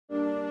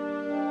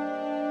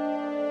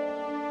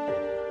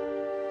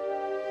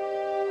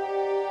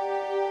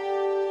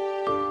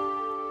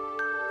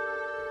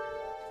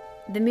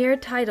The mere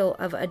title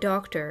of a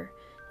doctor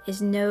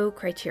is no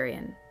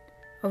criterion.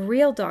 A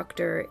real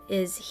doctor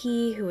is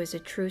he who is a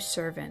true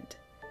servant.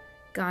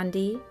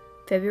 Gandhi,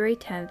 February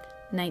 10th,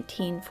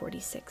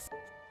 1946.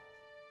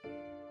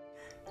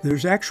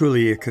 There's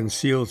actually a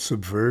concealed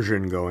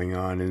subversion going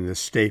on in this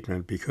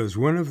statement, because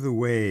one of the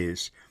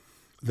ways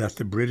that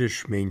the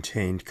British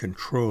maintained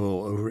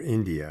control over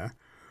India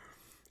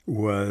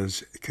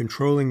was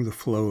controlling the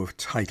flow of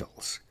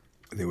titles.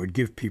 They would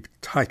give people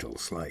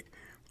titles like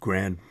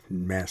Grand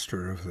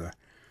Master of the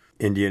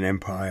Indian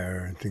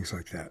Empire and things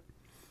like that,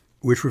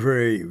 which were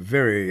very,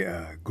 very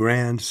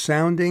grand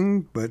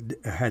sounding, but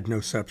had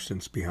no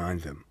substance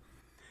behind them.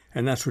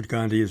 And that's what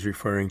Gandhi is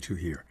referring to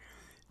here.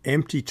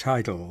 Empty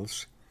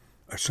titles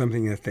are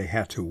something that they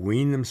had to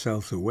wean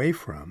themselves away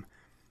from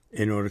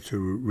in order to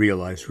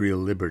realize real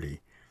liberty.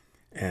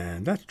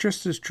 And that's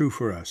just as true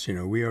for us. You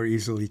know, we are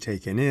easily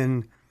taken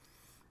in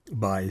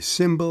by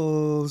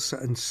symbols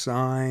and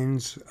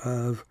signs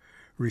of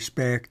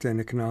respect and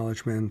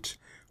acknowledgement,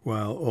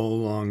 while all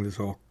along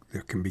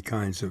there can be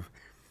kinds of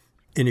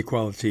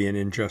inequality and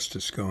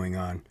injustice going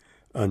on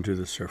under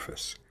the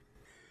surface.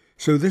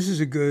 So this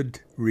is a good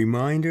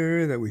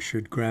reminder that we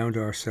should ground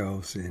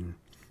ourselves in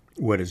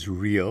what is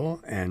real.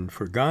 And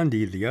for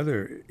Gandhi, the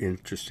other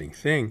interesting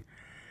thing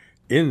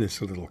in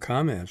this little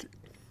comment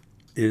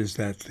is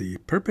that the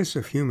purpose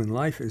of human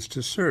life is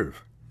to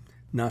serve,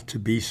 not to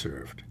be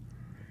served.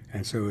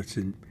 And so it's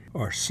in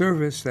our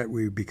service that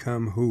we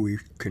become who we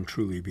can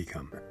truly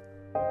become.